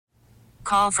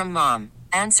call from mom.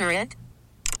 Answer it.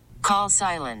 Call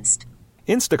silenced.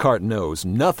 Instacart knows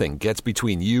nothing gets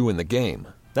between you and the game.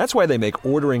 That's why they make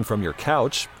ordering from your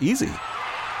couch easy.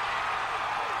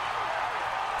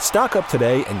 Stock up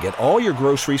today and get all your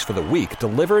groceries for the week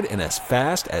delivered in as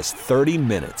fast as 30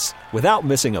 minutes without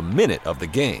missing a minute of the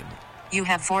game. You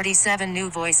have 47 new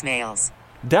voicemails.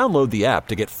 Download the app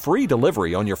to get free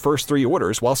delivery on your first 3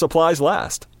 orders while supplies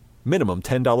last. Minimum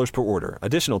 $10 per order.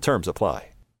 Additional terms apply.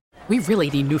 We really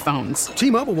need new phones.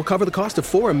 T-Mobile will cover the cost of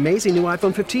 4 amazing new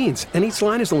iPhone 15s, and each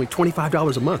line is only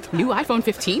 $25 a month. New iPhone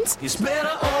 15s? It's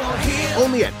better over here.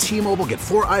 Only at T-Mobile, get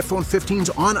 4 iPhone 15s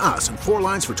on us and 4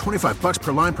 lines for $25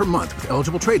 per line per month with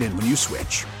eligible trade-in when you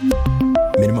switch.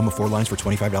 Minimum of 4 lines for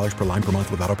 $25 per line per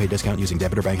month with autopay discount using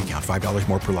debit or bank account. $5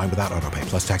 more per line without autopay,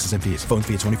 plus taxes and fees. Phone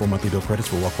fee at 24 monthly bill credits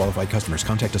for well-qualified customers.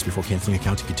 Contact us before canceling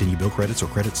account to continue bill credits or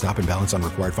credit stop and balance on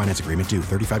required finance agreement due.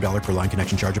 $35 per line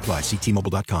connection charge applies. See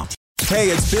T-Mobile.com. Hey,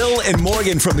 it's Bill and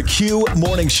Morgan from the Q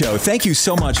Morning Show. Thank you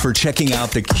so much for checking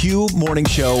out the Q Morning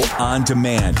Show on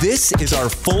demand. This is our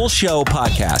full show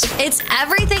podcast. It's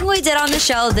everything we did on the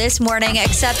show this morning,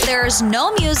 except there's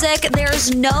no music,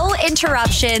 there's no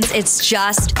interruptions. It's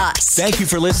just us. Thank you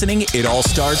for listening. It all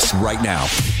starts right now.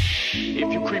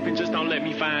 If you creeping, just don't let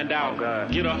me find out.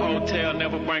 Oh, get a hotel,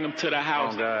 never bring them to the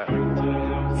house.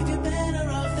 Oh, if you're better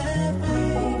off that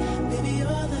way, baby,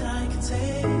 all that I can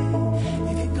say.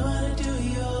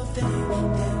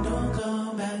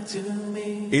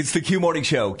 It's the Q Morning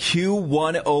Show,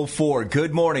 Q104.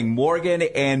 Good morning, Morgan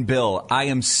and Bill. I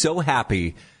am so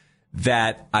happy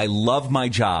that I love my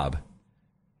job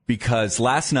because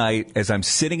last night, as I'm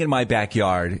sitting in my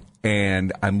backyard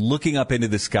and I'm looking up into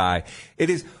the sky,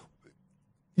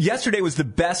 yesterday was the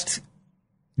best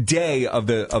day of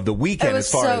the weekend as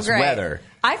far as weather.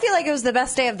 I feel like it was the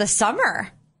best day of the summer.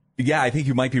 Yeah, I think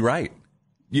you might be right.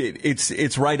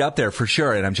 It's right up there for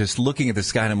sure. And I'm just looking at the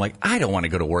sky and I'm like, I don't want to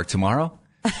go to work tomorrow.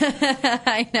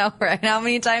 I know, right? How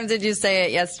many times did you say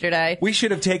it yesterday? We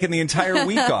should have taken the entire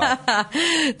week off.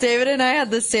 David and I had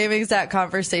the same exact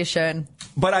conversation.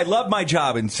 But I love my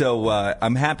job, and so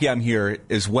I'm happy I'm here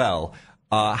as well.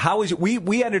 How is it?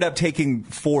 We ended up taking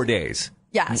 4 days.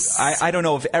 Yes. I don't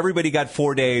know if everybody got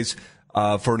 4 days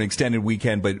for an extended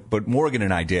weekend, but Morgan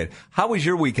and I did. How was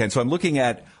your weekend? So I'm looking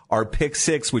at our Pick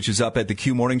 6, which is up at the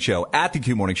Q Morning Show,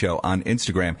 on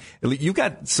Instagram. You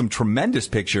got some tremendous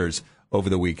pictures over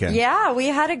the weekend. Yeah, we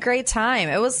had a great time.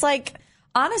 It was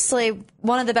honestly,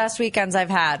 one of the best weekends I've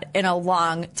had in a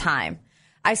long time.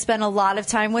 I spent a lot of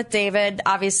time with David.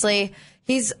 Obviously,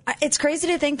 it's crazy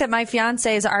to think that my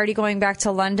fiance is already going back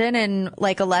to London in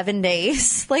 11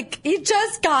 days. He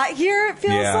just got here, it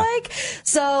feels like.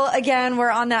 So again,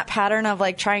 we're on that pattern of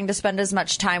trying to spend as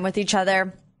much time with each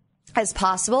other as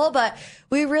possible, but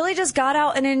we really just got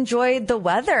out and enjoyed the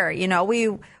weather.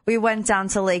 We went down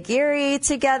to Lake Erie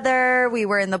together. We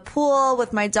were in the pool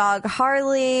with my dog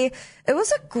Harley. It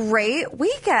was a great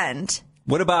weekend.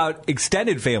 What about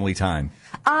extended family time?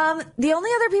 The only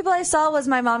other people I saw was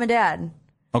my mom and dad.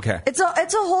 Okay. It's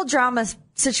a whole drama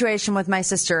situation with my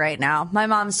sister right now. My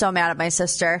mom's so mad at my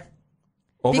sister.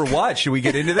 Over what? Should we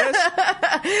get into this?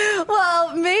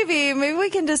 Well, maybe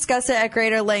we can discuss it at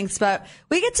greater lengths, but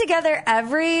we get together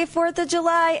every 4th of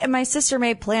July and my sister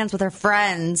made plans with her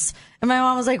friends. And my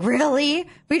mom was like, really?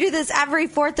 We do this every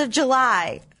 4th of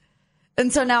July.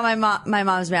 And so now my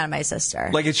mom's mad at my sister.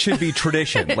 It should be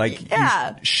tradition.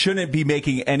 Yeah. You shouldn't be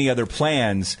making any other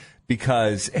plans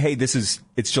because, hey,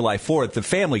 it's July 4th. The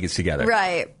family gets together.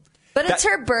 Right. But it's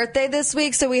her birthday this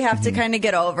week, so we have to kind of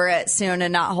get over it soon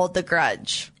and not hold the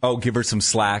grudge. Oh, give her some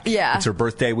slack. Yeah. It's her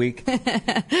birthday week.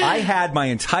 I had my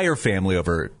entire family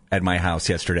over at my house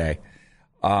yesterday,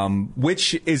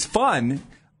 which is fun.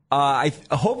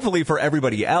 Hopefully for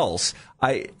everybody else.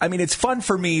 I mean, it's fun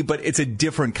for me, but it's a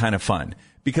different kind of fun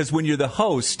because when you're the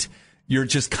host, you're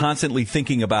just constantly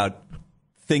thinking about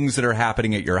things that are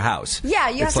happening at your house. Yeah,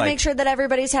 you have to make sure that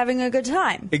everybody's having a good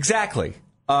time. Exactly.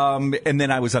 And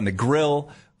then I was on the grill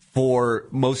for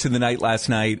most of the night last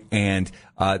night, and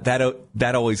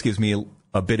that always gives me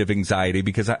a bit of anxiety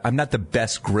because I'm not the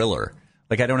best griller.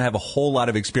 I don't have a whole lot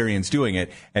of experience doing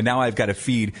it, and now I've got to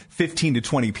feed 15 to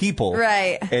 20 people,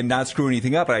 right, and not screw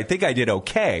anything up. And I think I did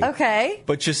okay. Okay,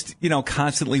 but just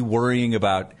constantly worrying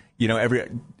about do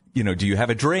you have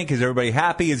a drink? Is everybody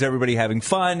happy? Is everybody having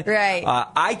fun? Right.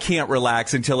 I can't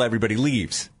relax until everybody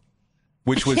leaves.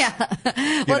 Which was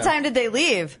What time did they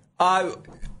leave?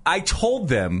 I told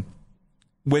them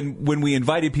when we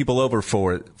invited people over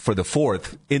for the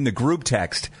 4th in the group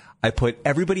text, I put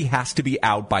everybody has to be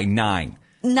out by 9.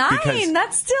 9?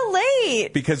 That's still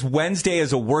late. Because Wednesday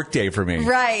is a work day for me.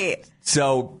 Right.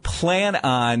 So plan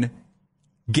on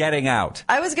getting out.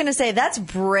 I was going to say, that's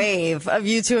brave of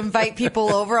you to invite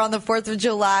people over on the 4th of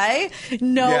July,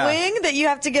 knowing that you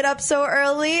have to get up so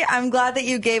early. I'm glad that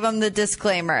you gave them the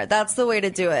disclaimer. That's the way to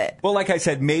do it. Well, like I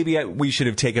said, maybe we should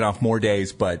have taken off more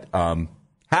days, but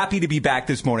happy to be back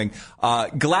this morning.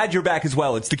 Glad you're back as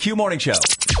well. It's the Q Morning Show.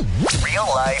 Real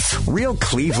life, real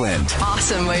Cleveland.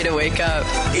 Awesome way to wake up.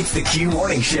 It's the Q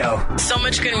Morning Show. So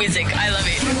much good music. I love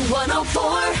it.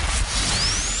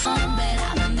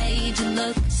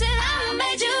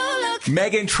 104.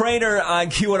 Megan Trainor on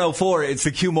Q104. It's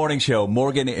the Q Morning Show.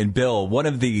 Morgan and Bill. One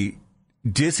of the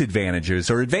disadvantages,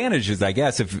 or advantages, I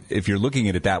guess, if you're looking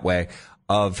at it that way,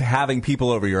 of having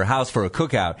people over your house for a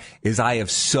cookout is I have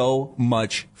so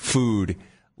much food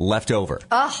left over.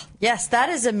 Oh, yes, that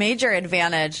is a major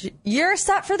advantage. You're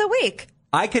set for the week.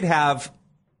 I could have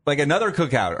like another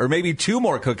cookout or maybe 2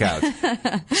 more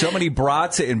cookouts. So many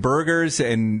brats and burgers,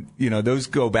 and those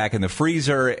go back in the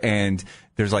freezer, and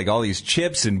there's like all these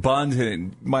chips and buns,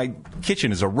 and my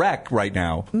kitchen is a wreck right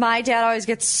now. My dad always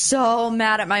gets so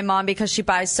mad at my mom because she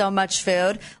buys so much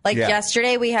food.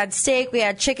 Yesterday we had steak, we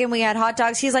had chicken, we had hot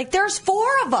dogs. He's like, there's 4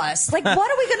 of us. Like, what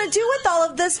are we going to do with all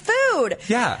of this food?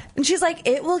 Yeah. And she's like,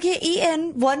 it will get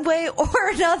eaten one way or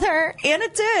another. And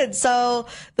it did. So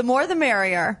the more the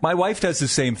merrier. My wife does the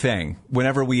same thing.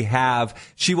 Whenever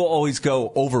she will always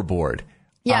go overboard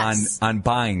on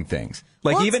buying things.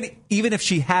 Like, even if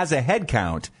she has a head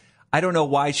count, I don't know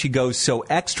why she goes so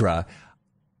extra,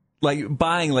 like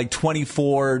buying like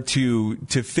 24 to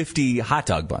 50 hot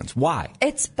dog buns. Why?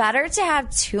 It's better to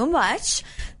have too much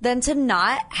than to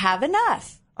not have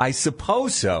enough. I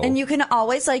suppose so. And you can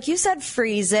always, like you said,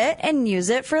 freeze it and use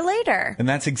it for later. And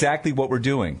that's exactly what we're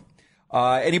doing.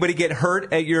 Anybody get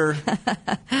hurt at your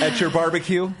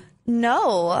barbecue?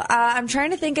 No. I'm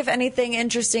trying to think if anything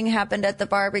interesting happened at the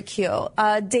barbecue.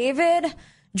 David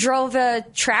drove a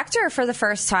tractor for the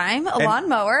first time, a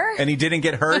lawnmower. And he didn't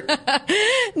get hurt?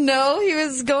 No, he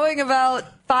was going about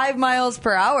 5 miles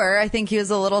per hour. I think he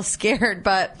was a little scared,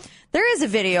 but there is a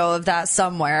video of that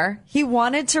somewhere. He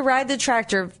wanted to ride the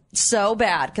tractor so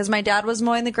bad because my dad was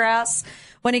mowing the grass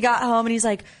when he got home, and he's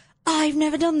like, I've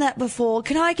never done that before.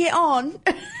 Can I get on?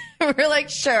 We're like,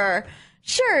 sure,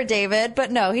 David.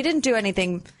 But no, he didn't do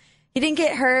anything. He didn't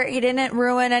get hurt. He didn't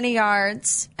ruin any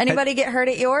yards. Anybody get hurt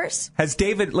at yours?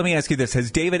 Let me ask you this.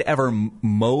 Has David ever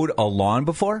mowed a lawn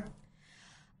before?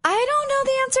 I don't know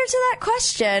the answer to that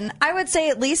question. I would say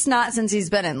at least not since he's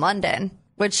been in London,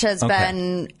 which has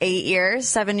been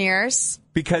 7 years.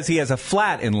 Because he has a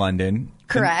flat in London.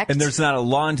 Correct. And there's not a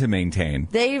lawn to maintain.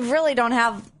 They really don't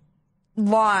have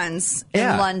lawns in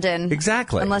London.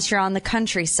 Exactly. Unless you're on the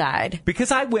countryside.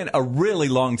 Because I went a really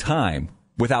long time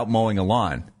without mowing a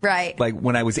lawn. Right. Like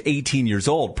when I was 18 years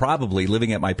old, probably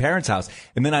living at my parents' house.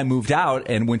 And then I moved out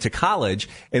and went to college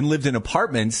and lived in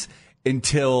apartments and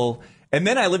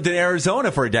then I lived in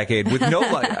Arizona for a decade with no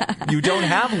lawn. You don't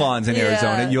have lawns in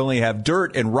Arizona. You only have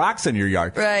dirt and rocks in your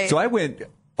yard. Right. So I went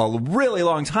a really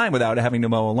long time without having to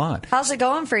mow a lawn. How's it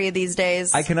going for you these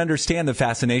days? I can understand the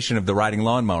fascination of the riding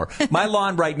lawnmower. My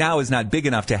lawn right now is not big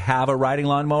enough to have a riding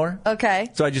lawnmower. Okay.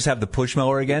 So I just have the push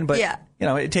mower again. But,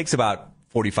 it takes about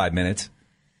 45 minutes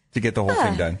to get the whole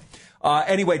thing done.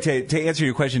 Anyway, to answer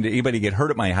your question, did anybody get hurt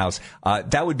at my house?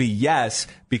 That would be yes,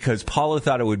 because Paula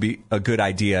thought it would be a good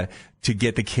idea to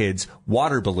get the kids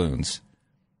water balloons.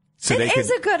 It is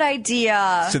a good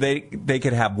idea. So they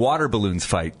could have water balloons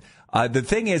fight. The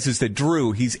thing is that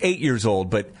Drew, he's 8 years old,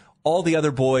 but all the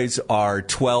other boys are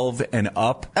 12 and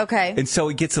up. Okay. And so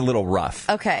it gets a little rough.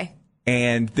 Okay.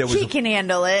 And he can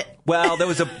handle it. Well, there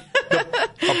was a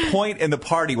point in the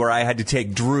party where I had to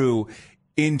take Drew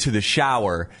into the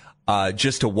shower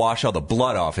just to wash all the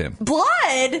blood off him.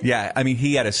 Blood? Yeah. I mean,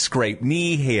 he had a scraped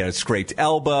knee. He had a scraped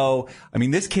elbow. I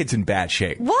mean, this kid's in bad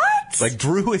shape. What? Like,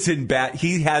 Drew is in bad.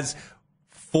 He has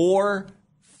 5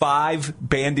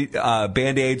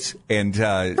 Band-Aids and...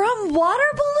 from water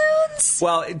balloons?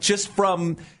 Well, just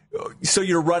from... So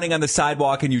you're running on the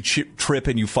sidewalk and you trip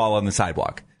and you fall on the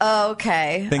sidewalk.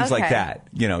 Okay. Things like that.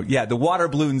 The water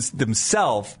balloons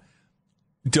themselves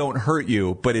don't hurt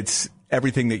you, but it's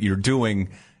everything that you're doing,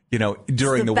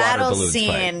 during the water balloon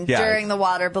fight. Yeah. During the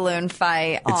water balloon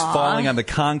fight. It's falling on the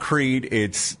concrete.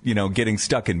 It's, getting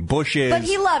stuck in bushes. But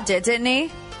he loved it, didn't he?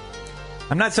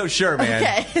 I'm not so sure, man.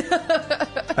 Okay.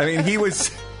 I mean, he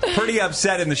was pretty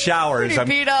upset in the shower as I'm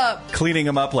beat up. Cleaning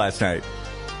him up last night.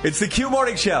 It's the Q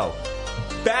Morning Show.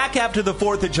 Back after the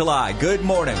 4th of July. Good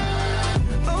morning.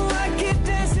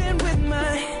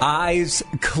 Eyes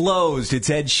closed.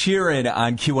 It's Ed Sheeran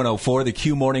on Q104, the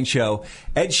Q Morning Show.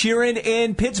 Ed Sheeran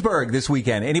in Pittsburgh this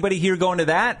weekend. Anybody here going to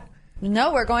that?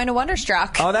 No, we're going to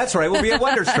Wonderstruck. Oh, that's right. We'll be at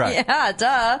Wonderstruck. Yeah,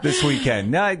 duh. This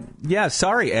weekend. Yeah,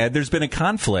 sorry, Ed. There's been a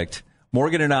conflict.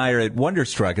 Morgan and I are at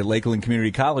Wonderstruck at Lakeland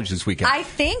Community College this weekend. I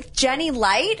think Jenny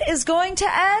Light is going to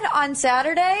Ed on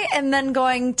Saturday and then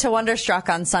going to Wonderstruck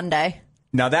on Sunday.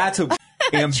 Now, that's an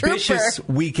ambitious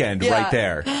weekend right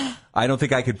there. I don't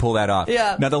think I could pull that off.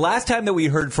 Yeah. Now, the last time that we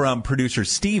heard from producer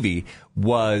Stevie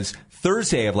was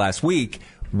Thursday of last week,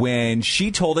 when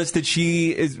she told us that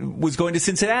she was going to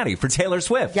Cincinnati for Taylor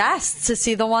Swift. Yes, to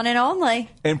see the one and only.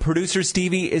 And producer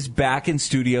Stevie is back in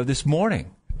studio this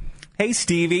morning. Hey,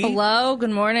 Stevie. Hello, good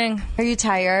morning. Are you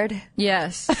tired?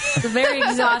 Yes. It's a very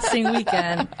exhausting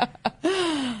weekend.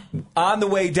 On the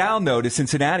way down, though, to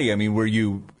Cincinnati, I mean, where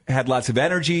you had lots of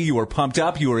energy, you were pumped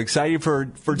up, you were excited for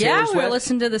Taylor Swift? Yeah, we were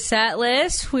listening to the set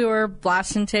list. We were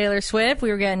blasting Taylor Swift. We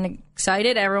were getting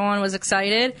excited. Everyone was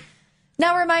excited.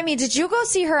 Now, remind me, did you go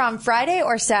see her on Friday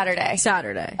or Saturday?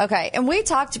 Saturday. Okay, and we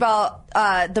talked about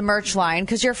the merch line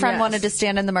because your friend wanted to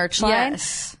stand in the merch line.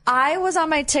 Yes. I was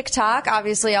on my TikTok,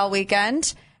 obviously, all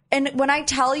weekend. And when I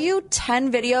tell you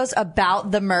 10 videos about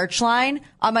the merch line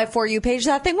on my For You page,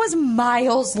 that thing was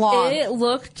miles long. It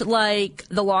looked like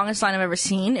the longest line I've ever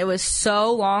seen. It was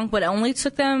so long, but it only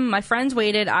took them, my friends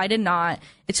waited, I did not.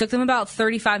 It took them about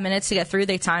 35 minutes to get through.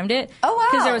 They timed it. Oh, wow.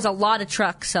 Because there was a lot of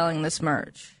trucks selling this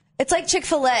merch. It's like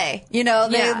Chick-fil-A. You know,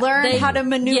 they learn how to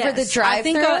maneuver the drive-thru. I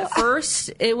think at first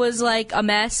it was like a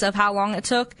mess of how long it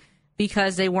took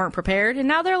because they weren't prepared, and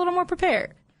now they're a little more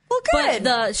prepared. Well, good. But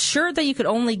the shirt that you could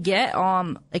only get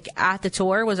like at the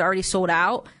tour was already sold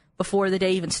out before the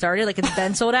day even started. Like, it's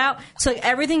been sold out. So like,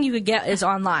 everything you could get is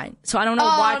online. So I don't know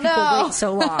why people wait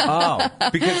so long. Oh,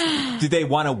 because did they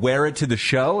want to wear it to the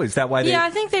show? Is that why they... Yeah, I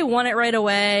think they want it right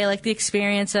away. Like the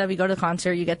experience of you go to the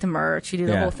concert, you get the merch, you do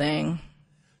the whole thing.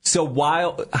 So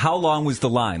how long was the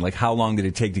line? Like, how long did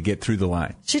it take to get through the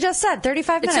line? She just said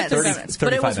 35 minutes. It took 30 minutes,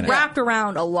 but it was wrapped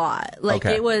around a lot. Like,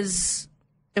 Okay. it was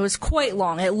quite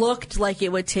long. It looked like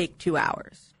it would take 2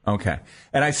 hours. Okay.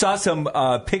 And I saw some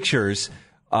pictures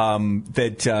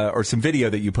or some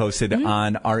video that you posted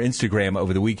on our Instagram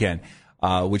over the weekend,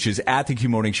 which is at the Q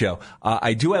Morning Show.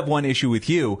 I do have one issue with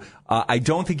you. I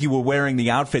don't think you were wearing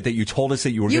the outfit that you told us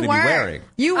that you were going to be wearing.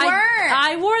 You weren't.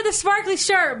 I wore the sparkly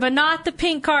shirt, but not the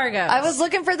pink cargos. I was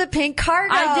looking for the pink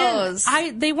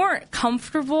cargos. They weren't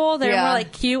comfortable. They were more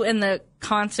like cute, and the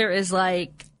concert is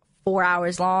like 4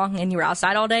 hours long, and you were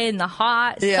outside all day in the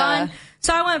hot sun.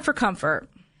 So I went for comfort.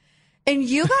 And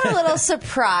you got a little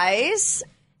surprise.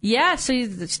 Yeah, so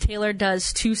Taylor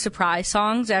does 2 surprise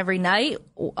songs every night,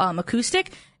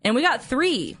 acoustic, and we got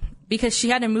 3 because she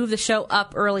had to move the show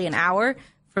up early an hour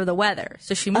for the weather.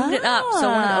 So she moved it up, so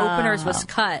one of the openers was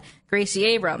cut, Gracie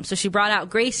Abrams. So she brought out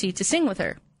Gracie to sing with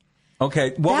her.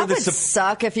 Okay, that would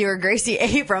suck if you were Gracie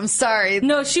Abrams. Sorry.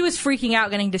 No, she was freaking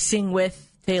out getting to sing with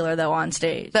Taylor, though, on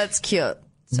stage. That's cute.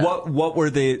 So. What were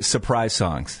the surprise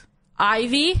songs?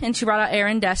 Ivy, and she brought out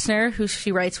Aaron Dessner, who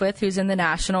she writes with, who's in the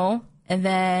National. And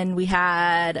then we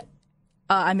had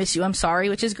I Miss You, I'm Sorry,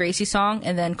 which is Gracie's song,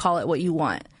 and then Call It What You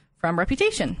Want from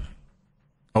Reputation.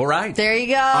 All right. There you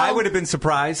go. I would have been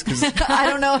surprised because I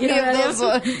don't know any of those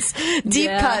ones. Deep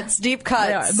cuts.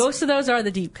 Yeah, most of those are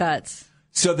the deep cuts.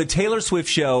 So the Taylor Swift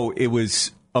show, it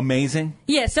was amazing?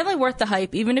 Yeah, it's definitely worth the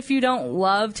hype. Even if you don't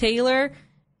love Taylor,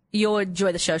 you'll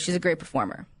enjoy the show. She's a great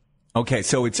performer. Okay,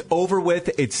 so it's over with.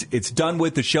 It's done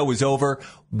with. The show is over.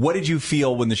 What did you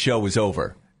feel when the show was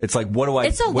over? It's like, what do I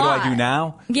do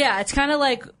now? Yeah, it's kind of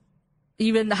like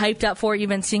you've been hyped up for it. You've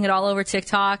been seeing it all over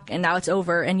TikTok, and now it's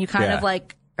over. And you kind of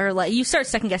like, or like, you start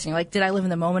second guessing. Like, did I live in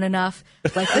the moment enough?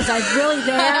 Like, was I really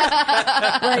there?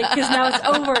 Like, because now it's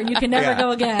over and you can never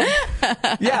go again.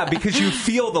 Yeah, because you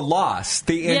feel the loss.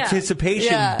 The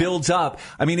anticipation builds up.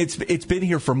 I mean, it's been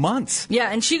here for months. Yeah,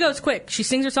 and she goes quick. She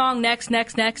sings her song next.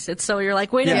 It's so you're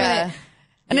like, wait a minute.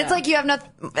 And it's like you have I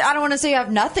don't want to say you have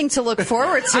nothing to look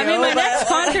forward to. I mean, my next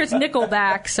concert's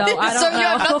Nickelback, so I don't know. So you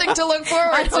have nothing to look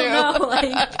forward to. I don't know.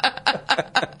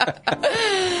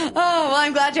 Oh, well,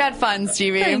 I'm glad you had fun,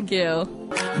 Stevie. Thank you.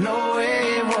 No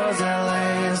way it wasn't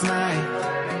last night.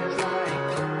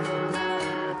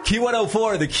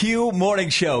 Q104, the Q Morning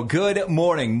Show. Good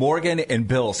morning, Morgan and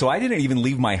Bill. So I didn't even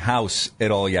leave my house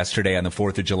at all yesterday on the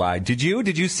 4th of July. Did you?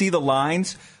 Did you see the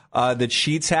lines that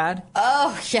Sheets had?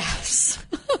 Oh, yes.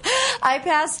 I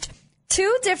passed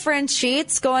 2 different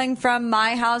Sheets going from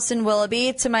my house in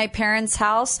Willoughby to my parents'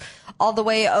 house all the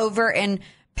way over in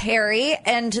Perry.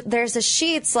 And there's a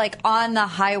Sheets like on the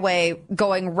highway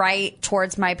going right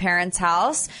towards my parents'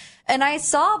 house. And I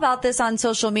saw about this on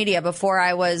social media before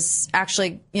I was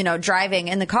actually, driving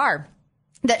in the car.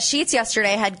 that Sheetz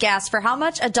yesterday had gas for how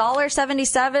much?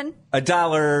 $1.77?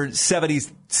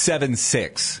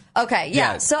 $1.77.6. Okay,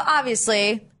 yeah. So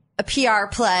obviously a PR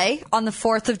play on the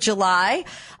 4th of July.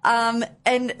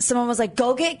 And someone was like,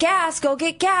 go get gas.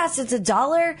 It's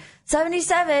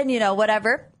 $1.77,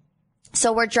 whatever.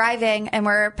 So we're driving and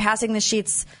we're passing the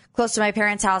Sheetz close to my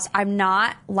parents' house. I'm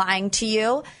not lying to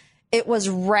you. It was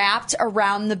wrapped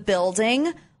around the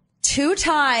building 2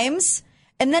 times.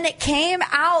 And then it came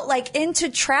out like into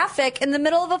traffic in the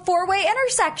middle of a 4-way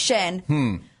intersection.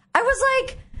 I was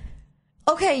like,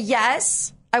 okay,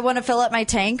 yes, I want to fill up my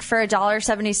tank for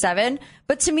 $1.77,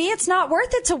 but to me, it's not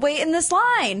worth it to wait in this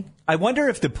line. I wonder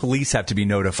if the police have to be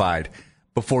notified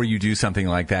before you do something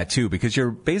like that too, because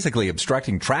you're basically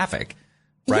obstructing traffic,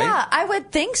 right? Yeah, I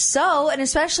would think so. And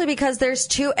especially because there's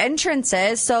 2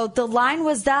 entrances. So the line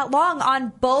was that long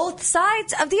on both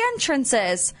sides of the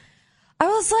entrances. I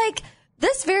was like,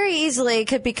 this very easily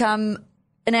could become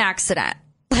an accident.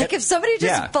 Like if somebody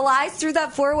just flies through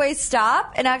that 4-way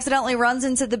stop and accidentally runs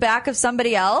into the back of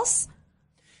somebody else.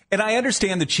 And I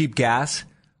understand the cheap gas,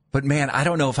 but man, I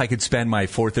don't know if I could spend my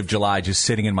 4th of July just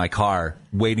sitting in my car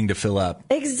waiting to fill up.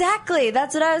 Exactly.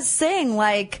 That's what I was saying.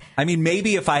 Like, I mean,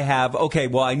 maybe if I have,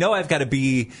 I know I've got to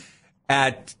be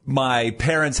at my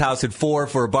parents' house at 4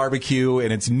 for a barbecue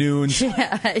and it's noon. So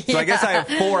I guess I have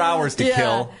 4 hours to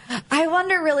kill. I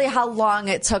wonder really how long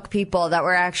it took people that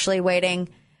were actually waiting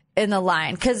in the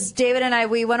line. Because David and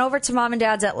we went over to Mom and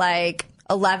Dad's at like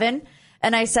 11.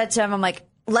 And I said to him, I'm like,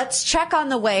 let's check on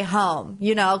the way home,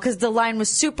 because the line was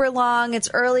super long. It's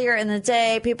earlier in the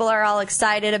day. People are all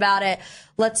excited about it.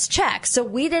 Let's check. So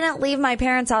we didn't leave my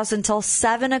parents' house until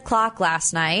 7 o'clock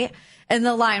last night. And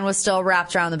the line was still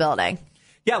wrapped around the building.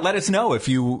 Yeah, let us know if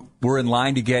you were in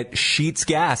line to get Sheetz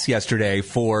gas yesterday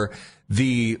for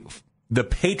the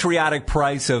patriotic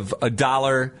price of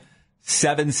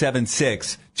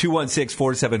 $1.776.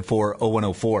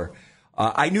 216-474-0104.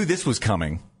 I knew this was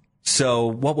coming. So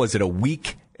what was it, a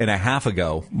week and a half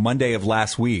ago, Monday of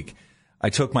last week, I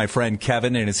took my friend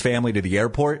Kevin and his family to the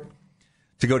airport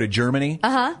to go to Germany.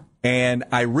 And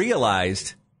I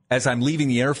realized as I'm leaving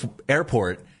the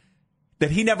airport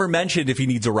that he never mentioned if he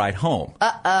needs a ride home.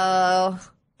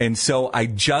 And so I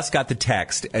just got the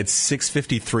text at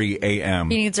 6:53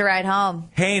 a.m. He needs a ride home.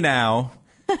 Hey now,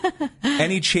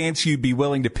 any chance you'd be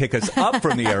willing to pick us up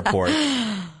from the airport?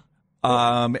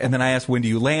 And then I asked, when do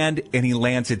you land? And he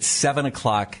lands at 7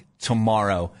 o'clock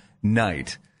tomorrow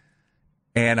night.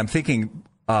 And I'm thinking,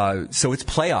 so it's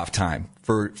playoff time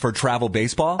for travel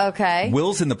baseball. Okay.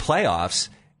 Will's in the playoffs,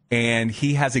 and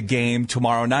he has a game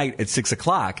tomorrow night at 6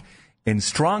 o'clock in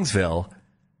Strongsville.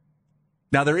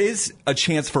 Now, there is a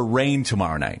chance for rain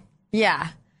tomorrow night. Yeah.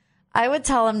 I would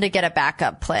tell him to get a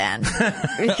backup plan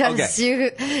because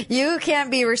you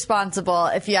can't be responsible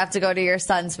if you have to go to your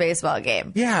son's baseball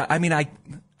game. Yeah, I mean, I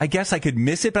guess I could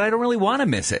miss it, but I don't really want to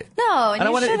miss it. No, and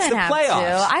you shouldn't it's the have playoffs.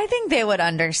 to. I think they would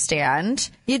understand.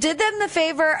 You did them the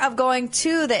favor of going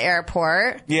to the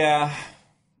airport. Yeah.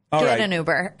 All Get right. an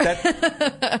Uber.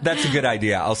 That's a good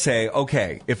idea. I'll say,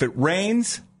 okay, if it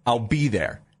rains, I'll be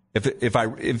there. If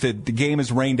the game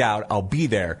is rained out, I'll be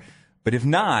there. But if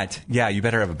not, yeah, you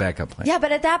better have a backup plan. Yeah,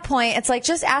 but at that point, it's like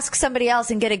just ask somebody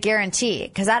else and get a guarantee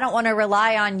because I don't want to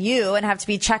rely on you and have to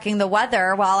be checking the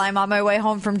weather while I'm on my way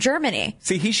home from Germany.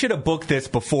 See, he should have booked this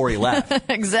before he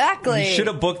left. Exactly. He should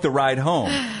have booked the ride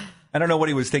home. I don't know what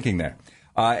he was thinking there.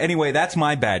 Anyway, that's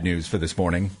my bad news for this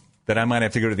morning, that I might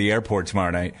have to go to the airport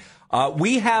tomorrow night.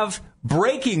 We have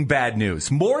breaking bad news.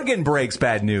 Morgan breaks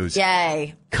bad news.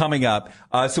 Yay. Coming up.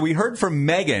 So we heard from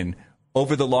Megan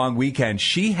over the long weekend.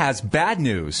 She has bad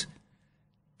news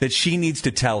that she needs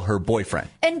to tell her boyfriend.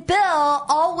 And Bill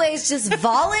always just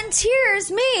volunteers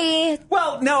me.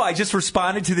 Well, no, I just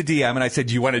responded to the DM and I said,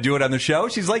 do you want to do it on the show?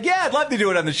 She's like, yeah, I'd love to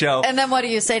do it on the show. And then what do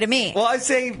you say to me? Well, I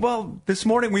say, well, this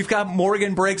morning we've got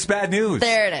Morgan breaks bad news.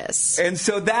 There it is. And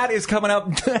so that is coming up.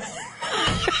 There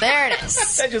it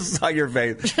is. I just saw your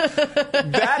face.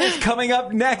 That is coming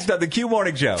up next on the Q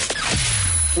Morning Show.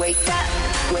 Wake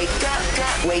up, wake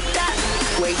up, wake up,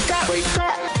 wake up, wake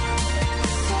up.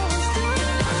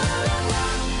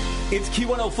 It's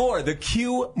Q104, the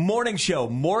Q Morning Show.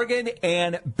 Morgan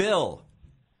and Bill.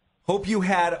 Hope you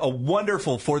had a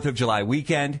wonderful 4th of July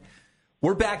weekend.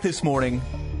 We're back this morning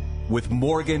with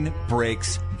Morgan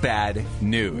Breaks Bad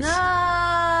News. No,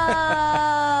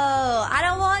 I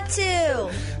don't want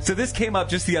to. So this came up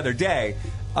just the other day.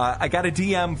 I got a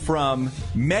DM from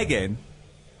Megan,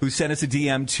 who sent us a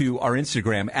DM to our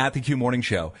Instagram at the Q Morning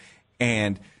Show.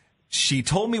 And she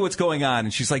told me what's going on,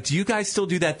 and she's like, do you guys still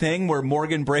do that thing where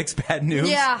Morgan breaks bad news?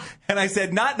 Yeah. And I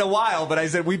said, not in a while, but I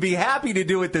said, we'd be happy to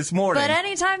do it this morning. But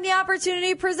anytime the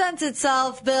opportunity presents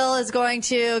itself, Bill is going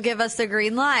to give us the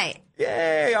green light.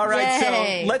 Yay. All right.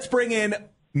 Yay. So let's bring in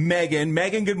Megan.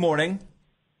 Megan, good morning.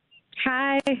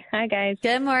 Hi. Hi, guys.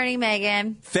 Good morning,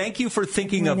 Megan. Thank you for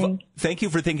thinking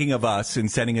of us and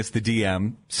sending us the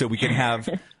DM so we can have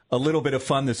a little bit of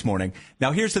fun this morning.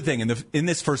 Now, here's the thing. In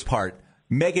this first part,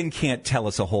 Megan can't tell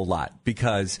us a whole lot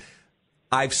because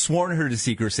I've sworn her to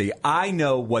secrecy. I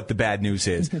know what the bad news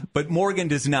is, but Morgan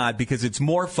does not, because it's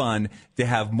more fun to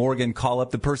have Morgan call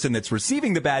up the person that's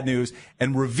receiving the bad news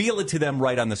and reveal it to them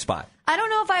right on the spot. I don't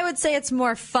know if I would say it's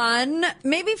more fun.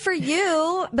 Maybe for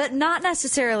you, but not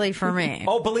necessarily for me.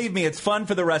 Oh, believe me, it's fun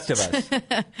for the rest of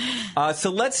us.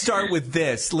 So let's start with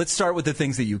this. Let's start with the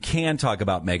things that you can talk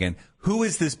about, Megan. Who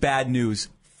is this bad news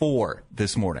for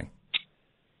this morning?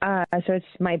 So it's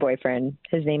my boyfriend.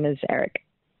 His name is Eric.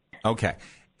 Okay.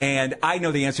 And I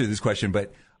know the answer to this question,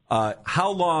 but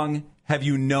how long have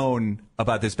you known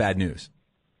about this bad news?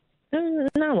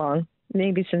 Not long.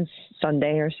 Maybe since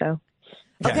Sunday or so.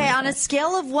 Okay, on a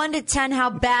scale of 1 to 10,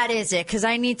 how bad is it? Because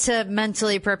I need to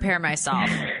mentally prepare myself.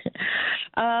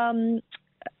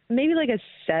 Maybe like a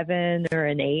 7 or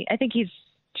an 8. I think he's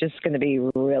just going to be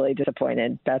really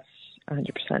disappointed. That's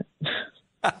 100%.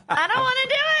 I don't want to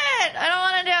do it. I don't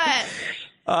want to do it.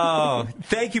 Oh,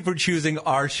 thank you for choosing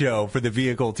our show for the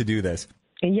vehicle to do this.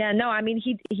 Yeah, no, I mean,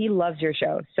 he loves your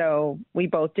show. So we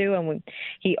both do. And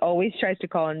he always tries to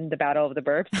call in the Battle of the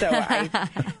Burbs. So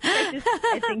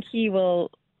I think he will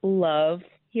love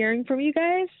hearing from you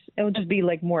guys. It will just be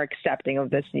like more accepting of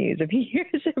this news if he hears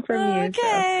it from you.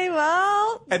 Okay,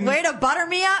 well, way to butter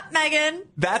me up, Megan.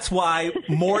 That's why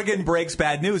Morgan Breaks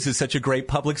Bad News is such a great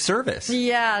public service.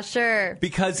 Yeah, sure.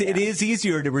 Because it is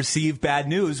easier to receive bad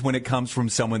news when it comes from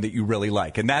someone that you really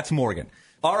like. And that's Morgan.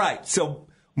 All right, so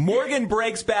Morgan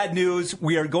Breaks Bad News.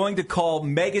 We are going to call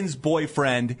Megan's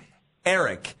boyfriend,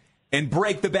 Eric, and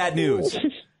break the bad news.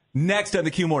 Next on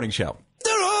the Q Morning Show.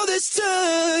 This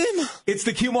time. It's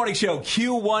the Q Morning Show,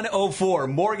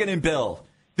 Q104, Morgan and Bill.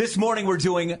 This morning we're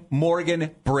doing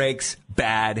Morgan Breaks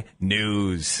Bad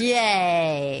News.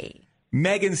 Yay.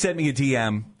 Megan sent me a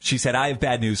DM. She said, I have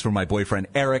bad news for my boyfriend,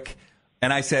 Eric.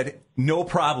 And I said, no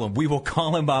problem. We will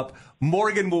call him up.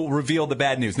 Morgan will reveal the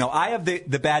bad news. Now, I have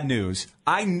the bad news.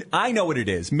 I know what it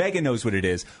is. Megan knows what it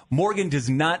is. Morgan does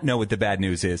not know what the bad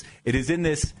news is. It is in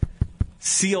this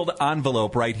sealed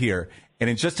envelope right here. And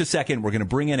in just a second, we're going to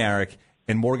bring in Eric,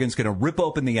 and Morgan's going to rip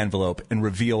open the envelope and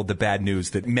reveal the bad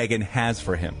news that Megan has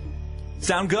for him.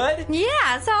 Sound good?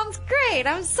 Yeah, sounds great.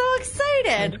 I'm so excited.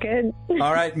 That's good.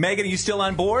 All right, Megan, are you still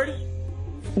on board?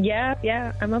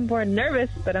 Yeah, I'm on board.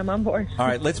 Nervous, but I'm on board. All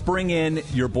right, let's bring in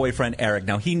your boyfriend, Eric.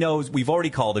 Now, he knows, we've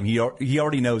already called him. He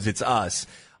already knows it's us.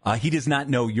 He does not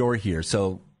know you're here,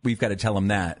 so we've got to tell him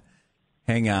that.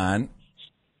 Hang on.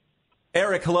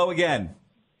 Eric, hello again.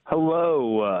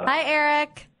 Hello. Hi,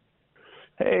 Eric.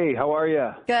 Hey, how are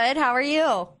you? Good. How are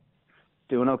you?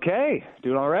 Doing okay.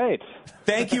 Doing all right.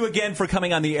 Thank you again for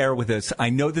coming on the air with us. I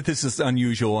know that this is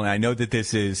unusual, and I know that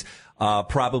this is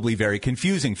probably very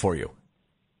confusing for you.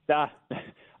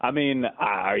 I mean,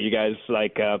 are you guys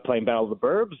like playing Battle of the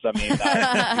Burbs? I mean,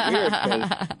 that's weird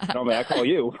because normally I call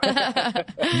you.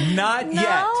 Not yet.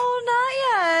 No, not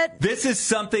yet. This is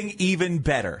something even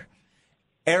better.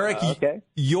 Eric,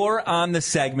 you're on the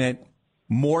segment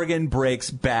Morgan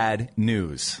Breaks Bad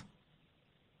News.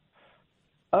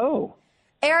 Oh.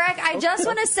 Eric, I just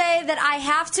want to say that I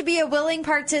have to be a willing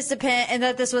participant and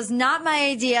that this was not my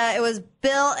idea. It was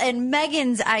Bill and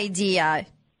Megan's idea.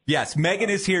 Yes, Megan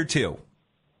is here too.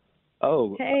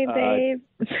 Oh. Hey, babe.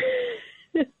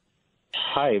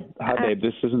 Hi, babe.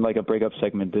 This isn't like a breakup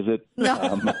segment, is it?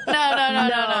 No.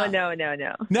 No.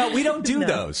 No, we don't do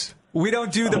those. We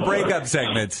don't do the breakup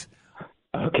segments.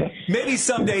 Okay. Maybe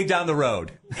someday down the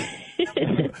road.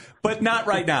 But not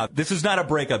right now. This is not a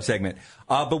breakup segment.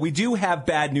 But we do have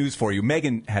bad news for you.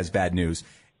 Megan has bad news.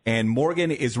 And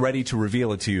Morgan is ready to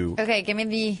reveal it to you. Okay, give me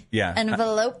the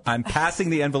envelope. I'm passing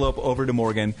the envelope over to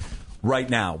Morgan right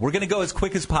now. We're going to go as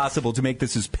quick as possible to make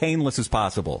this as painless as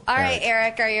possible. All right,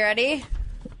 Eric, are you ready?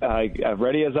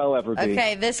 Ready as I'll ever be.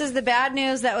 Okay, this is the bad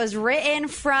news that was written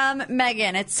from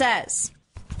Megan. It says,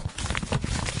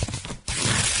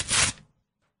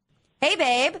 hey,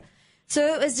 babe.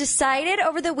 So it was decided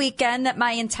over the weekend that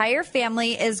my entire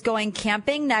family is going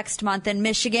camping next month in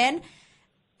Michigan.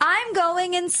 I'm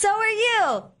going and so are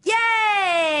you.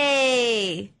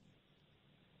 Yay!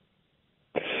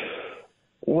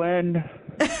 When?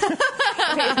 So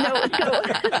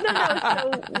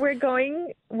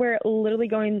we're literally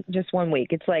going just 1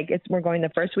 week. We're going the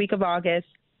first week of August.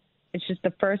 It's just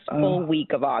the first full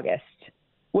week of August.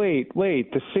 Wait,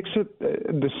 the 6th or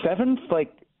the 7th?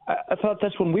 Like, I thought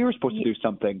that's when we were supposed to do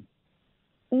something.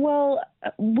 Well,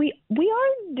 we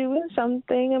are doing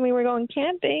something. I mean, we're going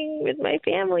camping with my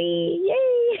family.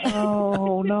 Yay!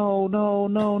 Oh, no,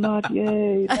 not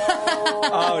yay. No.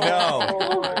 Oh,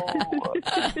 no.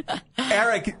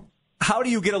 Eric, how do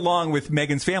you get along with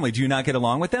Megan's family? Do you not get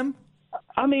along with them?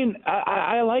 I mean,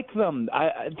 I like them.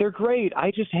 They're great.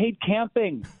 I just hate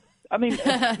camping. I mean,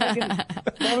 Megan,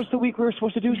 that was the week we were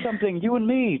supposed to do something. You and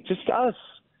me, just us.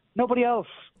 Nobody else.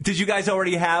 Did you guys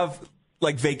already have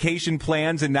like vacation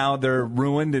plans and now they're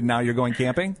ruined and now you're going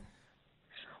camping?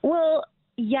 Well,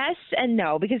 yes and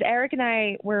no, because Eric and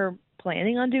I were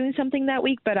planning on doing something that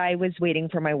week, but I was waiting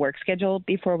for my work schedule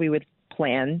before we would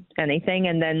plan anything.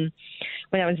 And then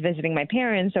when I was visiting my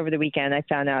parents over the weekend, I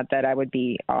found out that I would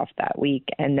be off that week.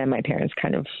 And then my parents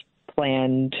kind of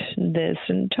planned this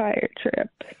entire trip.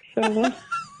 So.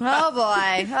 Oh,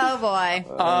 boy.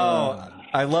 Oh,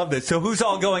 I love this. So who's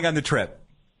all going on the trip?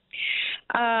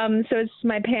 So it's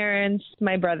my parents,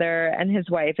 my brother and his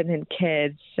wife and his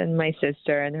kids, and my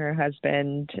sister and her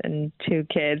husband and 2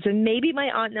 kids, and maybe my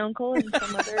aunt and uncle and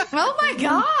some other. Oh my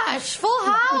gosh, full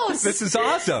house! This is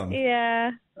awesome.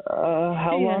 Yeah.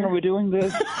 How long are we doing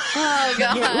this? Oh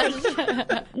gosh.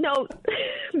 No,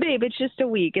 babe, it's just a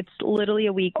week. It's literally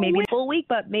a week, maybe a full week,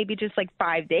 but maybe just like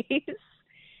 5 days.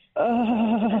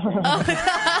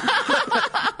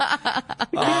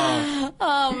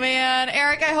 Oh man,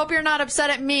 Eric, I hope you're not upset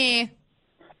at me.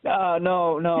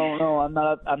 No. I'm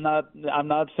not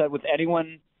upset with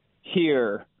anyone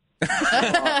here.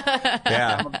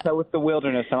 Yeah. I'm upset with the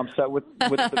wilderness. I'm upset with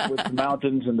the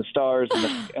mountains and the stars.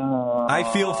 And I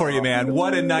feel for you, man.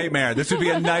 What a nightmare. This would be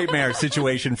a nightmare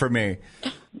situation for me.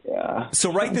 Yeah.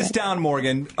 So write this down,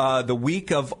 Morgan. The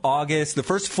week of August, the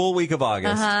first full week of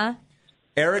August. Uh-huh.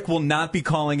 Eric will not be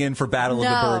calling in for Battle of the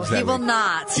Burbs that he will week.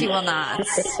 not. He will not.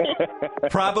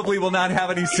 Probably will not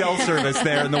have any cell service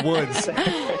there in the woods. I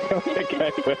don't think I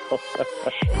will.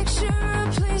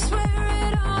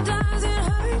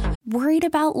 Worried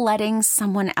about letting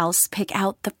someone else pick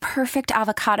out the perfect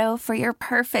avocado for your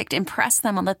perfect impress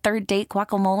them on the third date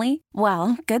guacamole?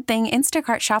 Well, good thing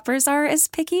Instacart shoppers are as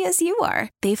picky as you are.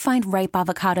 They find ripe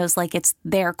avocados like it's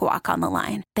their guac on the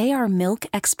line. They are milk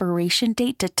expiration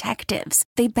date detectives.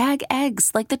 They bag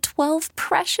eggs like the 12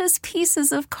 precious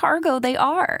pieces of cargo they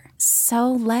are. So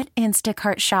let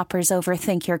Instacart shoppers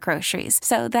overthink your groceries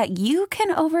so that you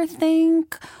can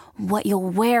overthink what you'll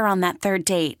wear on that third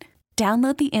date.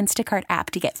 Download the Instacart app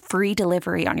to get free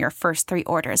delivery on your first 3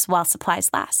 orders while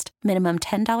supplies last. Minimum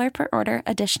 $10 per order.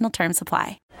 Additional terms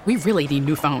apply. We really need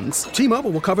new phones. T-Mobile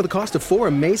will cover the cost of 4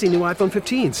 amazing new iPhone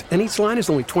 15s, and each line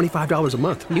is only $25 a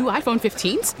month. New iPhone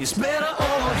 15s? It's better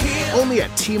over here. Only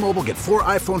at T-Mobile, get 4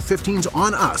 iPhone 15s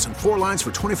on us and 4 lines for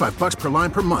 $25 per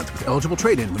line per month with eligible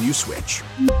trade-in when you switch.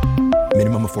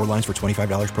 Minimum of 4 lines for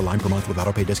 $25 per line per month with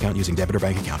autopay discount using debit or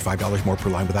bank account. $5 more per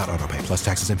line without autopay, plus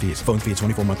taxes and fees. Phone fee at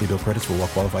 24 monthly bill credits for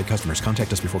well-qualified customers.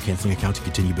 Contact us before canceling account to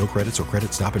continue bill credits or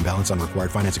credit stop and balance on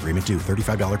required finance agreement due.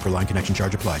 $35 per line connection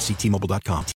charge applies. See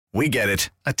T-Mobile.com. We get it.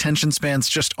 Attention spans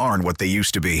just aren't what they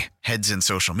used to be. Heads in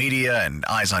social media and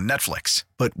eyes on Netflix.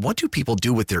 But what do people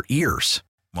do with their ears?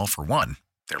 Well, for one,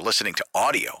 they're listening to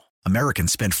audio.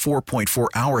 Americans spend 4.4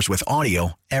 hours with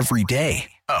audio every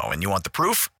day. Oh, and you want the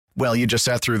proof? Well, you just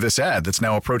sat through this ad that's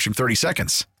now approaching 30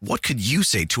 seconds. What could you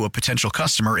say to a potential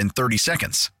customer in 30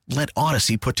 seconds? Let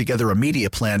Odyssey put together a media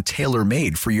plan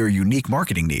tailor-made for your unique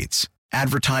marketing needs.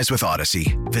 Advertise with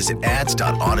Odyssey. Visit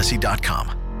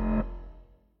ads.odyssey.com.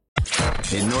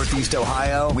 In Northeast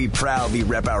Ohio, we proudly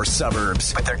rep our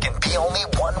suburbs, but there can be only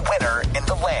one winner in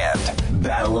the land.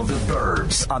 Battle of the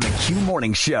Burbs on the Q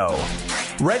Morning Show.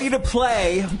 Ready to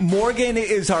play. Morgan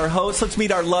is our host. Let's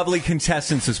meet our lovely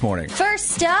contestants this morning.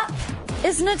 First up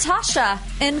is Natasha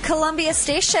in Columbia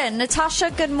Station.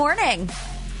 Natasha, good morning.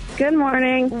 Good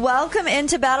morning. Welcome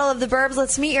into Battle of the Burbs.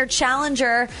 Let's meet your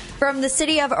challenger from the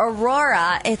city of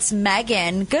Aurora. It's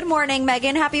Megan. Good morning,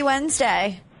 Megan. Happy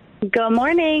Wednesday. Good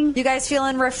morning. You guys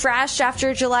feeling refreshed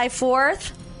after July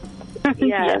 4th?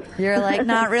 Yes. You're like,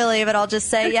 not really, but I'll just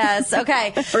say yes.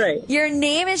 Okay. Right. Your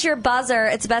name is your buzzer.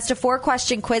 It's a best of 4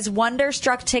 question quiz.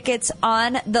 Wonderstruck tickets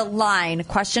on the line.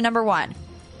 Question number 1.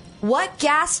 What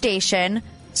gas station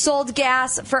sold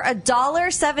gas for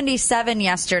 $1.77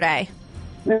 yesterday?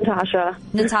 Natasha.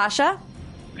 Natasha?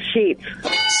 Sheets.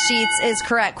 Sheets is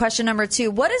correct. Question number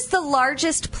 2. What is the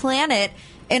largest planet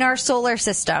in our solar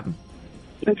system?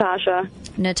 Natasha.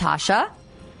 Natasha?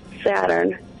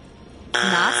 Saturn.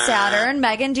 Not Saturn.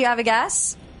 Megan, do you have a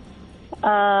guess?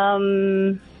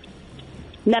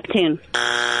 Neptune.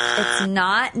 It's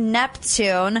not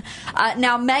Neptune.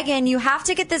 Now, Megan, you have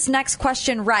to get this next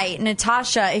question right.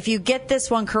 Natasha, if you get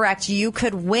this one correct, you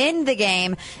could win the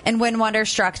game and win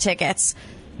Wonderstruck tickets.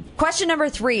 Question number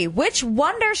 3. Which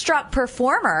Wonderstruck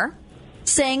performer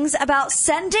sings about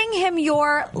sending him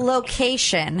your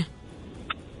location?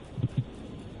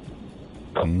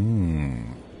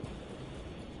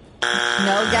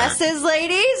 No guesses,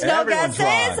 ladies? No Everyone's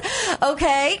guesses?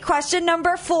 Okay, question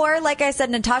number 4. Like I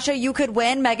said, Natasha, you could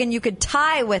win. Megan, you could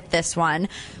tie with this one.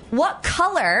 What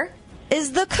color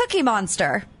is the Cookie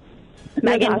Monster?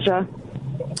 Megan. I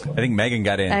think Megan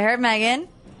got in. I heard Megan.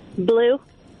 Blue.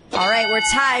 All right, we're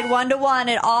tied 1-1.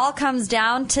 It all comes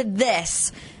down to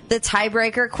this, the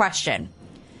tiebreaker question.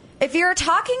 If you're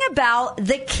talking about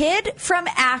the kid from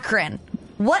Akron,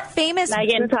 what famous...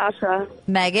 Megan. Natasha.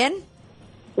 Megan?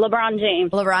 LeBron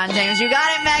James. LeBron James. You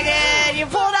got it, Megan. You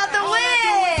pulled out the win.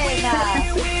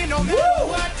 Woo!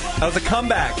 That was a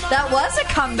comeback. That was a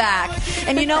comeback.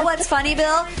 And you know what's funny,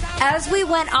 Bill? As we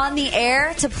went on the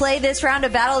air to play this round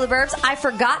of Battle of the Burbs, I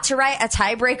forgot to write a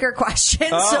tiebreaker question.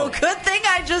 Oh. So good thing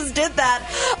I just did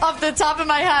that off the top of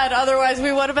my head. Otherwise,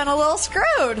 we would have been a little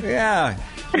screwed. Yeah.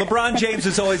 LeBron James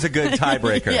is always a good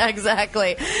tiebreaker. Yeah,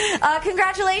 exactly.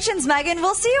 Congratulations, Megan.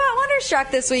 We'll see you at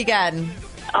Wonderstruck this weekend.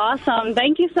 Awesome.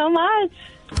 Thank you so much.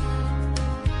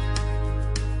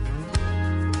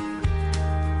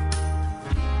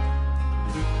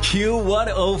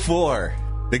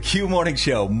 Q104, the Q Morning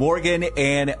Show. Morgan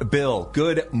and Bill,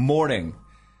 good morning.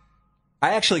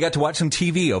 I actually got to watch some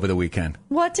TV over the weekend.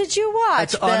 What did you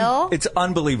watch, Bill? It's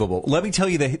unbelievable. Let me tell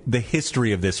you the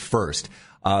history of this first,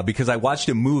 because I watched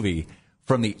a movie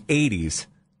from the 80s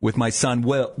with my son,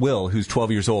 Will, who's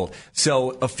 12 years old.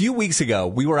 So a few weeks ago,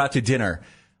 we were out to dinner.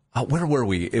 Where were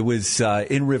we? It was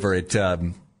in River at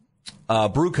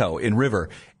Bruco in River.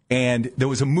 And there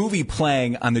was a movie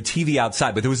playing on the TV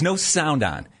outside, but there was no sound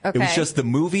on. Okay. It was just the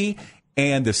movie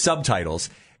and the subtitles.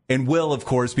 And Will, of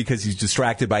course, because he's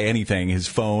distracted by anything, his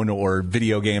phone or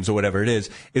video games or whatever it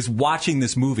is watching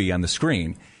this movie on the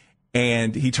screen.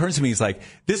 And he turns to me, he's like,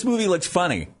 "This movie looks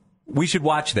funny. We should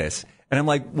watch this." And I'm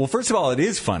like, "Well, first of all, it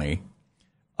is funny.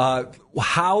 Why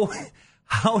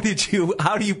do you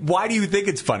think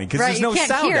it's funny? Because there's no you can't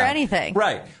sound hear on. anything.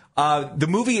 Right. The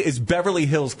movie is Beverly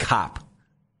Hills Cop.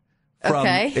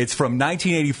 It's from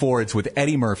 1984. It's with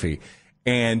Eddie Murphy.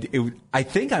 And I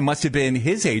think I must have been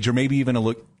his age or maybe even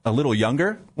a little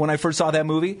younger when I first saw that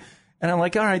movie. And I'm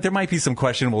like, all right, there might be some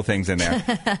questionable things in there.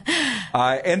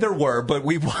 And there were, but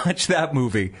we watched that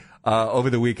movie over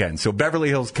the weekend. So Beverly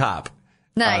Hills Cop.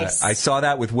 Nice. I saw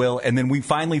that with Will. And then we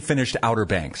finally finished Outer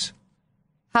Banks.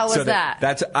 How was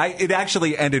that? It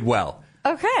actually ended well.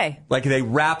 Okay. Like they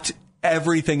wrapped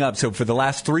everything up. So for the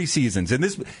last 3 seasons, and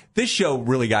this show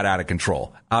really got out of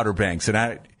control, Outer Banks.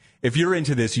 And if you're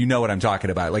into this, you know what I'm talking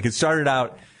about. Like it started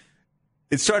out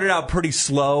pretty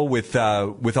slow with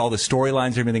all the storylines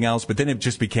and everything else, but then it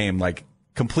just became like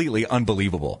completely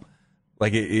unbelievable.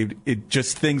 Like it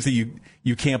just things that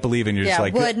you can't believe, and you're just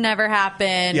like, would never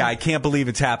happen. Yeah, I can't believe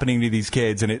it's happening to these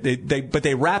kids, and but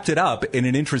they wrapped it up in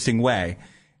an interesting way,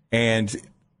 and.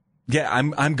 Yeah,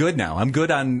 I'm good now. I'm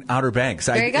good on Outer Banks.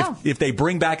 There you go. If they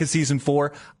bring back a season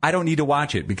 4, I don't need to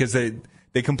watch it because they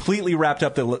completely wrapped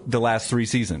up the last 3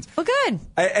 seasons. Well, good.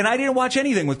 And I didn't watch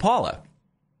anything with Paula.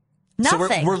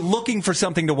 Nothing. So we're looking for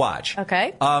something to watch.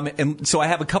 Okay. And so I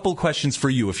have a couple of questions for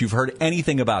you if you've heard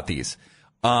anything about these.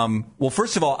 Well,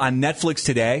 first of all, on Netflix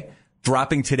today,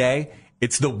 dropping today,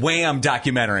 it's the Wham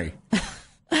documentary.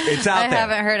 It's out there. I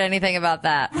haven't heard anything about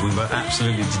that. We were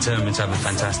absolutely determined to have a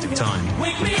fantastic time.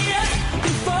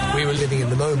 We were living in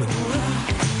the moment.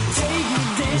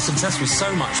 The success was so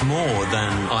much more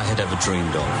than I had ever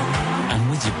dreamed of.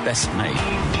 And with your best mate,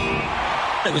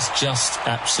 it was just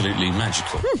absolutely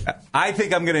magical. I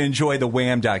think I'm going to enjoy the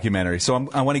Wham documentary, so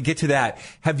I want to get to that.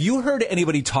 Have you heard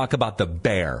anybody talk about The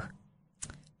Bear?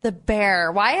 The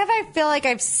Bear. Why have I feel like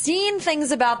I've seen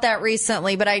things about that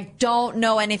recently, but I don't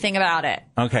know anything about it?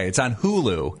 Okay, it's on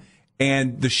Hulu.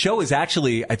 And the show is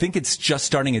actually, I think it's just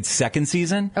starting its 2nd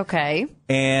season. Okay.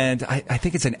 And I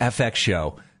think it's an FX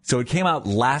show. So it came out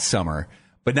last summer,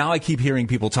 but now I keep hearing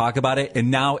people talk about it, and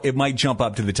now it might jump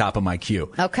up to the top of my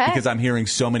queue. Okay. Because I'm hearing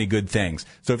so many good things.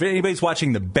 So if anybody's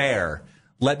watching The Bear,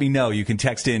 let me know. You can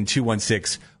text in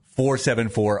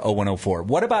 216-474-0104.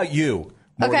 What about you,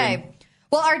 Morgan? Okay.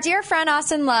 Well, our dear friend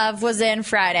Austin Love was in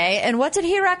Friday, and what did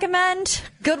he recommend?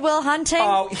 Good Will Hunting?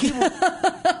 Oh, he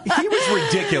was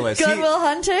ridiculous. Good Will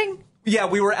Hunting? Yeah,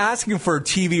 we were asking for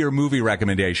TV or movie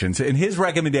recommendations, and his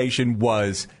recommendation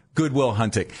was Good Will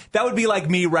Hunting. That would be like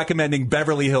me recommending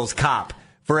Beverly Hills Cop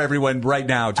for everyone right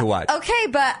now to watch. Okay,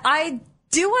 but I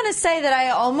do want to say that I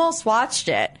almost watched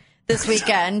it this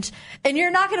weekend, and you're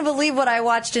not going to believe what I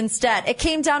watched instead. It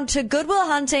came down to Good Will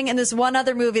Hunting and this one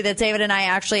other movie that David and I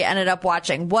actually ended up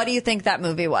watching. What do you think that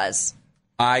movie was?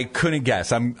 I couldn't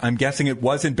guess. I'm guessing it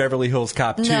wasn't Beverly Hills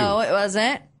Cop 2. No, it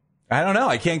wasn't. I don't know.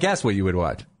 I can't guess what you would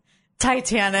watch.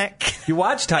 Titanic. You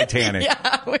watched Titanic?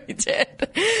 Yeah, we did.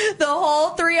 The whole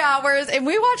 3 hours. And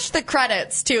we watched the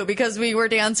credits, too, because we were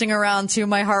dancing around to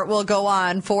My Heart Will Go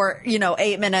On for,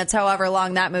 8 minutes, however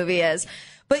long that movie is.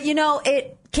 But,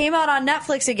 it came out on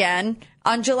Netflix again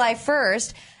on July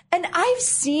 1st. And I've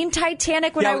seen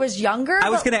Titanic when I was younger. I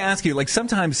was going to ask you,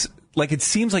 sometimes... it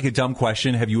seems like a dumb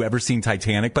question. Have you ever seen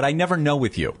Titanic? But I never know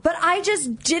with you. But I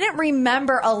just didn't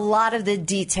remember a lot of the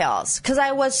details because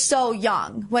I was so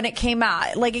young when it came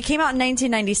out. It came out in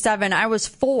 1997. I was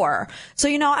 4. So,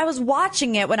 I was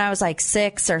watching it when I was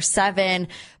 6 or 7.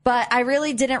 But I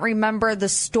really didn't remember the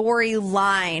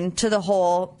storyline to the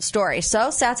whole story.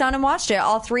 So, sat down and watched it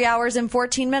all 3 hours and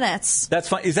 14 minutes. That's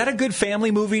fine. Is that a good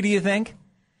family movie, do you think?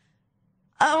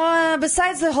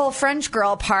 Besides the whole French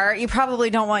girl part, you probably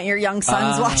don't want your young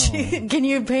sons watching. Can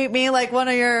you paint me like one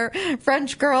of your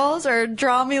French girls or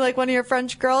draw me like one of your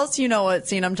French girls? You know what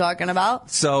scene I'm talking about.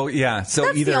 So, yeah. So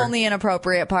that's either the only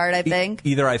inappropriate part, I think.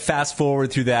 Either I fast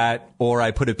forward through that or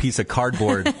I put a piece of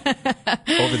cardboard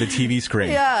over the TV screen.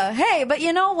 Yeah. Hey, but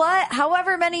you know what?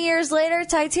 However many years later,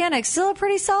 Titanic's still a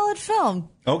pretty solid film.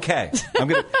 Okay.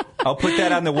 I'll put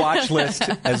that on the watch list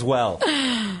as well.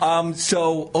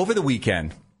 So over the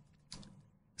weekend,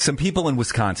 some people in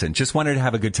Wisconsin just wanted to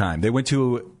have a good time. They went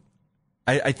to,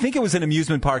 I think it was an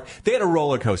amusement park. They had a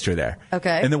roller coaster there.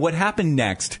 Okay. And then what happened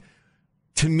next,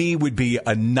 to me, would be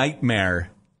a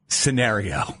nightmare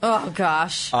scenario. Oh,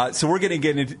 gosh. So we're going to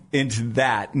get into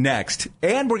that next.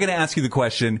 And we're going to ask you the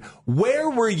question, where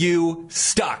were you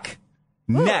stuck?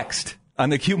 Next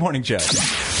on the Q Morning Show.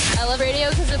 I love radio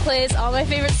because it plays all my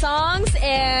favorite songs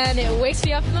and it wakes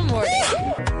me up in the morning.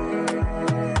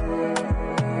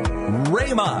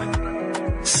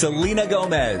 Rayma, Selena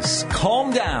Gomez,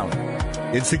 calm down.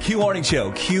 It's the Q Morning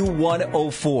Show,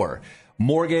 Q104,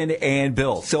 Morgan and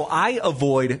Bill. So I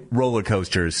avoid roller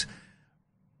coasters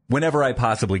whenever I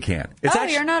possibly can.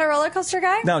 You're not a roller coaster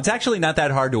guy? No, it's actually not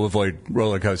that hard to avoid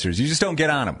roller coasters. You just don't get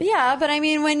on them. Yeah, but I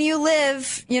mean, when you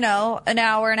live, an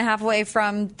hour and a half away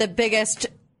from the biggest,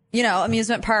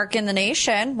 amusement park in the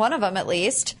nation, one of them at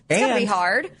least, it's going to be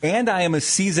hard. And I am a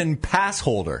season pass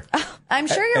holder. I'm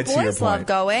sure your boys love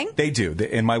going. They do.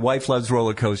 And my wife loves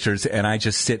roller coasters, and I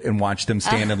just sit and watch them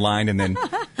stand in line and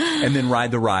then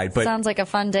ride the ride. But sounds like a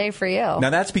fun day for you. Now,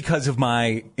 that's because of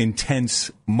my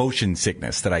intense motion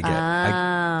sickness that I get.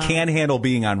 I can't handle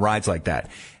being on rides like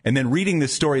that. And then reading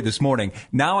this story this morning,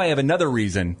 now I have another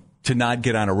reason to not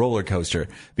get on a roller coaster,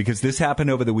 because this happened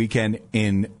over the weekend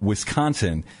in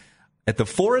Wisconsin at the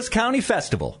Forest County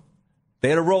Festival. They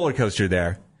had a roller coaster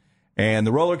there, and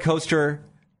the roller coaster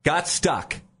got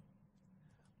stuck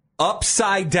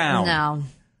upside down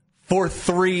for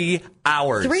 3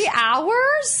 hours. 3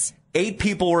 hours? 8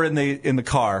 people were in the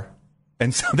car,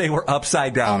 and so they were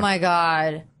upside down. Oh my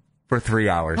God. For 3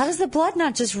 hours. How does the blood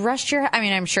not just rush to your... I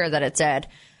mean, I'm sure that it did.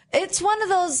 It's one of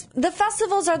those... The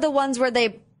festivals are the ones where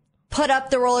they put up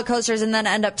the roller coasters and then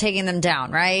end up taking them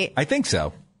down, right? I think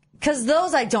so. Because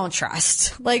those I don't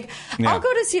trust. I'll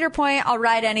go to Cedar Point, I'll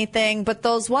ride anything, but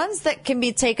those ones that can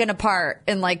be taken apart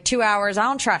in 2 hours, I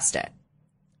don't trust it.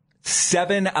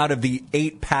 7 out of the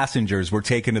 8 passengers were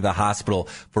taken to the hospital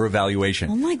for evaluation.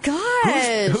 Oh my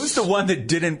gosh. Who's the one that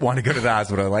didn't want to go to the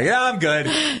hospital? I'm good.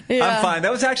 Yeah. I'm fine.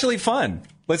 That was actually fun.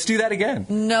 Let's do that again.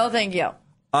 No, thank you.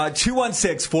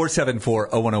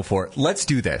 216-474-0104. Let's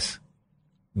do this.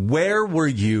 Where were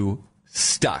you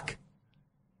stuck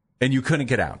and you couldn't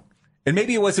get out? And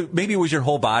maybe it was your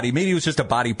whole body. Maybe it was just a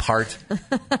body part,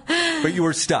 but you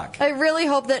were stuck. I really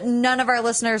hope that none of our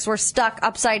listeners were stuck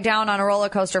upside down on a roller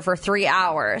coaster for 3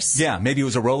 hours. Yeah, maybe it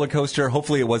was a roller coaster.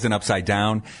 Hopefully it wasn't upside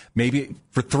down. Maybe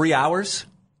for 3 hours.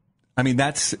 I mean,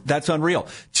 that's unreal.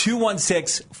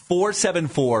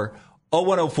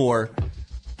 216-474-0104.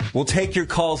 We'll take your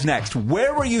calls next.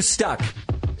 Where were you stuck?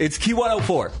 It's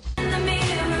Q104.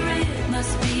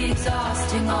 Must be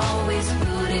exhausting, always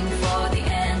rooting for the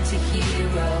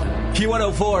anti-hero.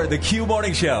 Q104, the Q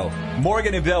Morning Show.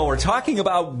 Morgan and Bill, we're talking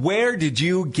about where did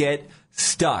you get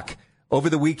stuck?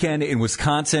 Over the weekend in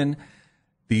Wisconsin,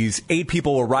 these 8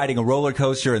 people were riding a roller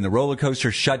coaster and the roller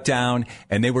coaster shut down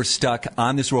and they were stuck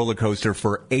on this roller coaster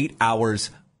for 8 hours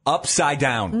upside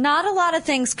down. Not a lot of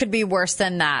things could be worse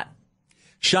than that.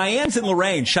 Cheyenne's in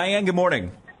Lorraine. Cheyenne, good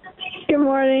morning. Good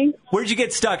morning. Where'd you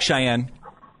get stuck, Cheyenne?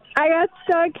 I got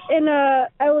stuck in an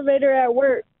elevator at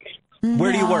work.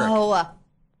 Where do you work?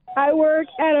 I work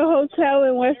at a hotel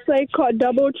in Westlake called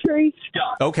Doubletree.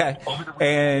 Okay.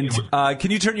 And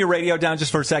can you turn your radio down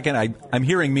just for a second? I'm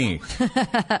hearing me.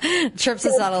 Trips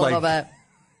us out a little bit.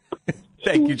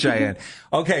 Thank you, Cheyenne.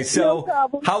 Okay, so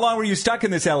how long were you stuck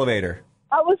in this elevator?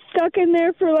 I was stuck in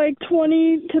there for like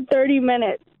 20 to 30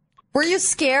 minutes. Were you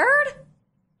scared?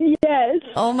 Yes.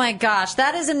 Oh my gosh.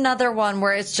 That is another one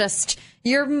where it's just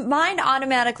your mind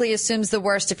automatically assumes the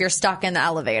worst if you're stuck in the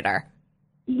elevator.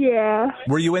 Yeah.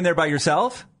 Were you in there by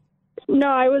yourself? No,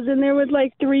 I was in there with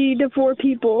like 3 to 4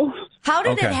 people. How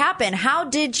did it happen? How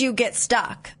did you get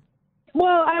stuck?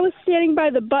 Well, I was standing by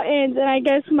the buttons, and I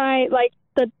guess my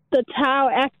the towel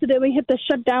accidentally hit the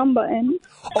shut down button.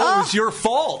 Oh, it was your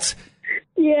fault.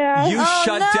 Yeah. You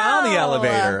shut down the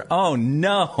elevator. Oh,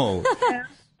 no.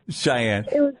 Cheyenne.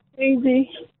 It was crazy.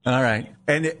 All right.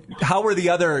 And how were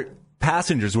the other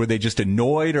passengers? Were they just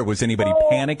annoyed, or was anybody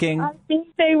panicking? I think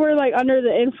they were like under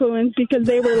the influence because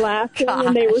they were laughing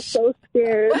and they were so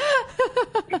scared.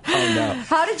 Oh, no.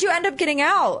 How did you end up getting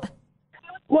out?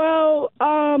 Well,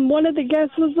 one of the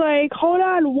guests was like, hold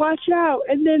on, watch out.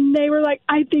 And then they were like,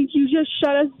 I think you just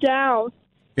shut us down.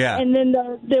 Yeah. And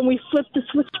then we flipped the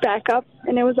switch back up,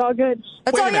 and it was all good.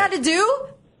 That's all you had to do?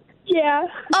 Yeah.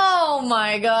 Oh,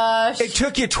 my gosh. It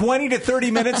took you 20 to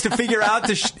 30 minutes to figure out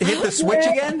to hit the switch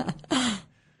again?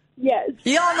 Yes.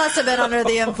 Y'all must have been under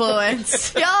the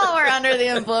influence. Y'all were under the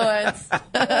influence. Oh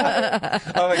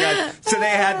my God! So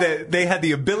they had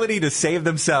the ability to save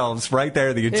themselves right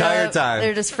there the entire time.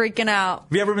 They're just freaking out.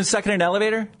 Have you ever been stuck in an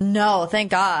elevator? No,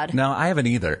 thank God. No, I haven't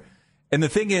either. And the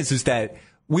thing is that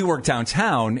we work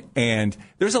downtown, and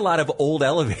there's a lot of old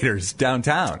elevators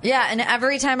downtown. Yeah, and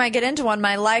every time I get into one,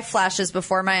 my life flashes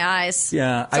before my eyes.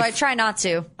 Yeah, So I try not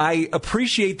to. I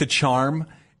appreciate the charm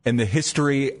and the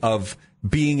history of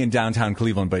being in downtown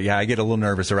Cleveland, but yeah, I get a little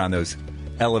nervous around those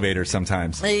elevators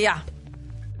sometimes. Yeah.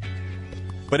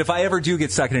 But if I ever do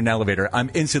get stuck in an elevator, I'm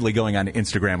instantly going on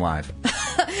Instagram Live.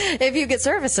 If you get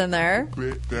service in there.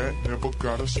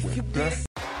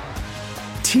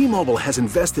 T-Mobile has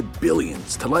invested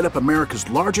billions to light up America's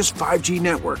largest 5G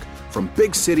network, from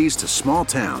big cities to small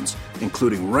towns,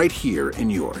 including right here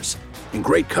in yours. And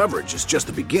great coverage is just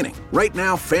the beginning. Right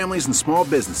now, families and small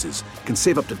businesses can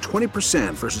save up to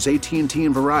 20% versus AT&T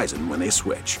and Verizon when they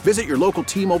switch. Visit your local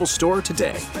T-Mobile store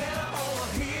today.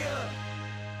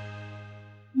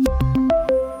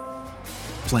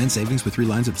 Plan savings with 3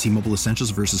 lines of T-Mobile Essentials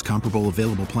versus comparable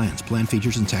available plans. Plan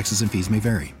features and taxes and fees may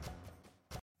vary.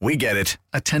 We get it.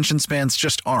 Attention spans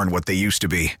just aren't what they used to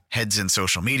be. Heads in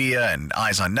social media and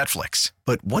eyes on Netflix.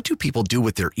 But what do people do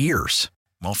with their ears?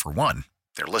 Well, for one,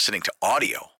 they're listening to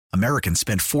audio. Americans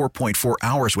spend 4.4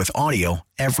 hours with audio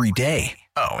every day.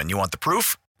 Oh, and you want the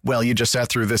proof? Well, you just sat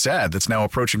through this ad that's now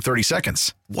approaching 30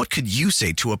 seconds. What could you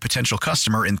say to a potential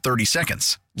customer in 30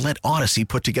 seconds? Let Odyssey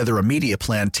put together a media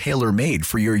plan tailor-made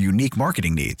for your unique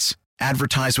marketing needs.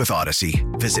 Advertise with Odyssey.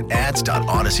 Visit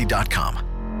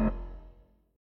ads.odyssey.com.